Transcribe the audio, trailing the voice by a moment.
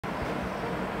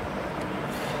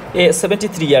A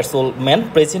 73 years old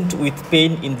man present with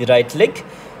pain in the right leg.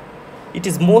 It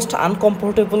is most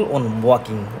uncomfortable on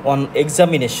walking. On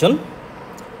examination,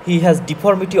 he has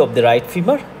deformity of the right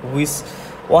femur, which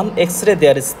on X-ray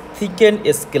there is thickened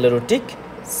sclerotic.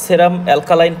 Serum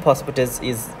alkaline phosphatase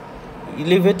is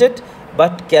elevated,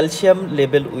 but calcium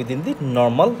level within the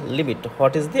normal limit.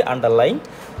 What is the underlying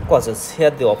causes? Here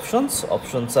the options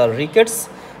are rickets,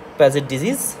 Paget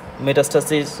disease,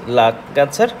 metastasis lung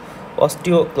cancer,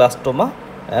 osteoclastoma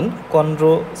and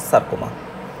chondrosarcoma.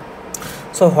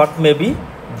 So what may be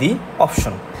the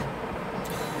option?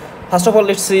 First of all,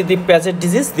 let's see the Paget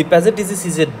disease. The Paget disease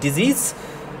is a disease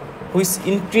which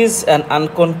increase an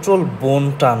uncontrolled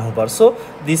bone turnover. So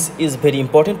this is very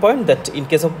important point, that in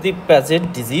case of the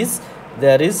Paget disease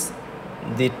there is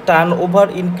the turnover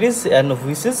increase and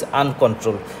which is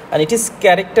uncontrolled, and it is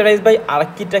characterized by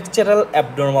architectural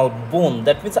abnormal bone.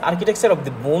 That means architecture of the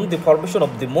bone, the formation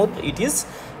of the bone, it is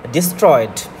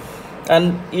destroyed,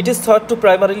 and it is thought to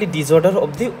primarily disorder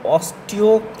of the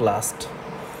osteoclast.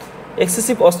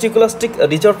 Excessive osteoclastic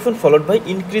resorption followed by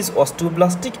increased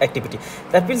osteoblastic activity.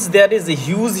 That means there is a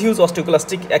huge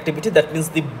osteoclastic activity, that means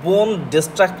the bone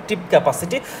destructive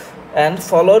capacity, and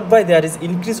followed by there is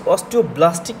increased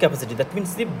osteoblastic capacity, that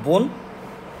means the bone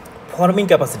forming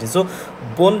capacity. So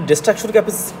bone destruction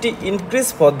capacity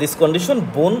increase, for this condition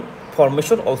bone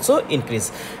formation also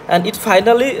increase, and it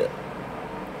finally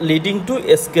leading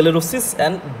to sclerosis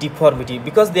and deformity,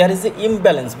 because there is an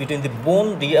imbalance between the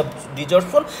bone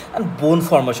resorption and bone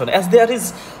formation. As there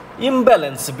is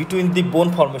imbalance between the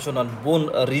bone formation and bone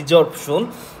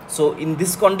resorption, so in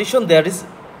this condition there is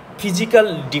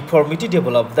physical deformity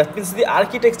develop. That means the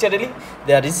architecturally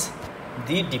there is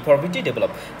the deformity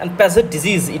develop. And Paget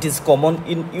disease, it is common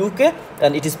in UK,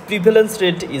 and its prevalence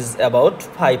rate is about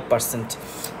 5%,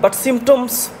 but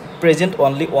symptoms present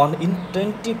only 1 in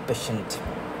 20 patients.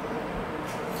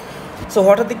 So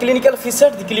what are the clinical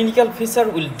features? The clinical feature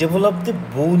will develop the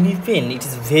bony pain. It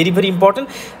is very important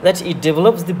that it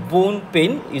develops the bone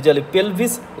pain, usually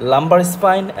pelvis, lumbar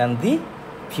spine and the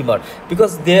femur,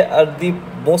 because they are the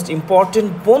most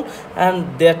important bone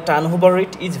and their turnover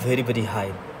rate is very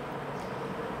high.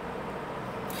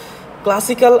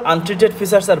 Classical untreated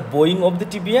features are bowing of the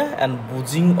tibia and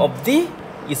bulging of the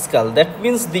skull. That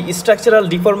means the structural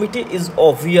deformity is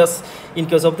obvious in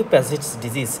case of the Paget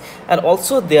disease, and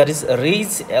also there is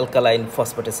raised alkaline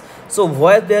phosphatase. So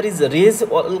where there is raised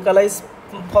alkaline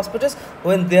phosphatase,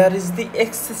 when there is the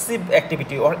excessive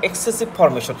activity or excessive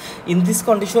formation, in this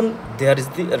condition there is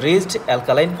the raised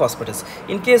alkaline phosphatase.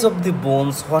 In case of the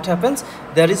bones, what happens?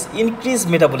 There is increased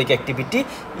metabolic activity,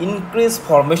 increased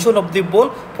formation of the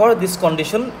bone. For this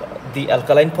condition the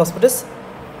alkaline phosphatase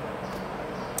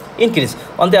increase.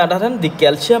 On the other hand, the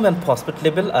calcium and phosphate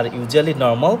level are usually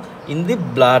normal in the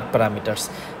blood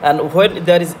parameters, and when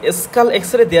there is a skull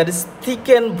X-ray, there is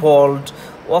thickened vault,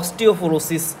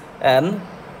 osteoporosis and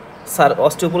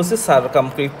osteoporosis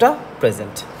circumscripta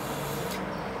present.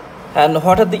 And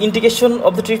what are the indication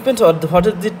of the treatment, or what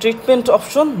is the treatment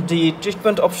option? The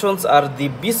treatment options are the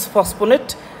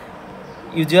bisphosphonate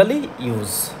usually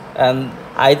use, and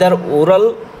either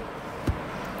oral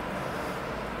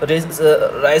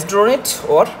risdronate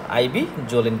or IV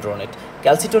zoledronate.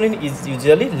 Calcitonin is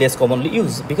usually less commonly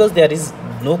used because there is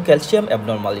no calcium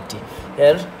abnormality.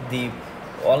 Here the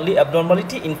only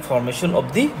abnormality in formation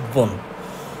of the bone.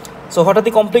 So what are the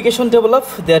complications develop?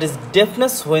 There is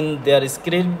deafness when there is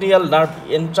cranial nerve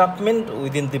entrapment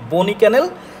within the bony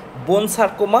canal. Bone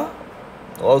sarcoma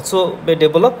also may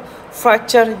develop.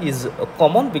 Fracture is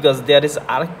common because there is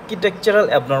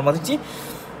architectural abnormality,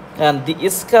 and the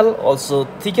skull also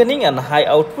thickening and high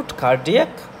output cardiac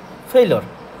failure.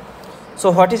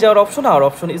 So what is our option? Our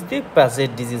option is the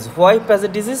Paget disease. Why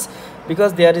Paget disease?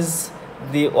 Because there is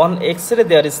the on X-ray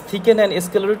there is thickened and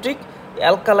sclerotic,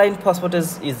 alkaline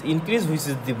phosphatase is increased, which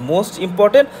is the most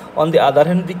important. On the other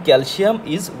hand, the calcium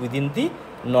is within the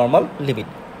normal limit.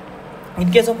 In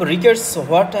case of rickets,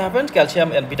 what happens?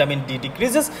 Calcium and vitamin D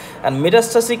decreases, and in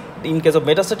case of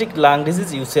metastatic lung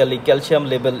disease, usually calcium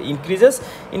level increases.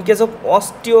 In case of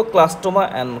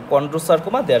osteoclastoma and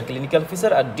chondrosarcoma, their clinical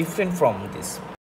features are different from this.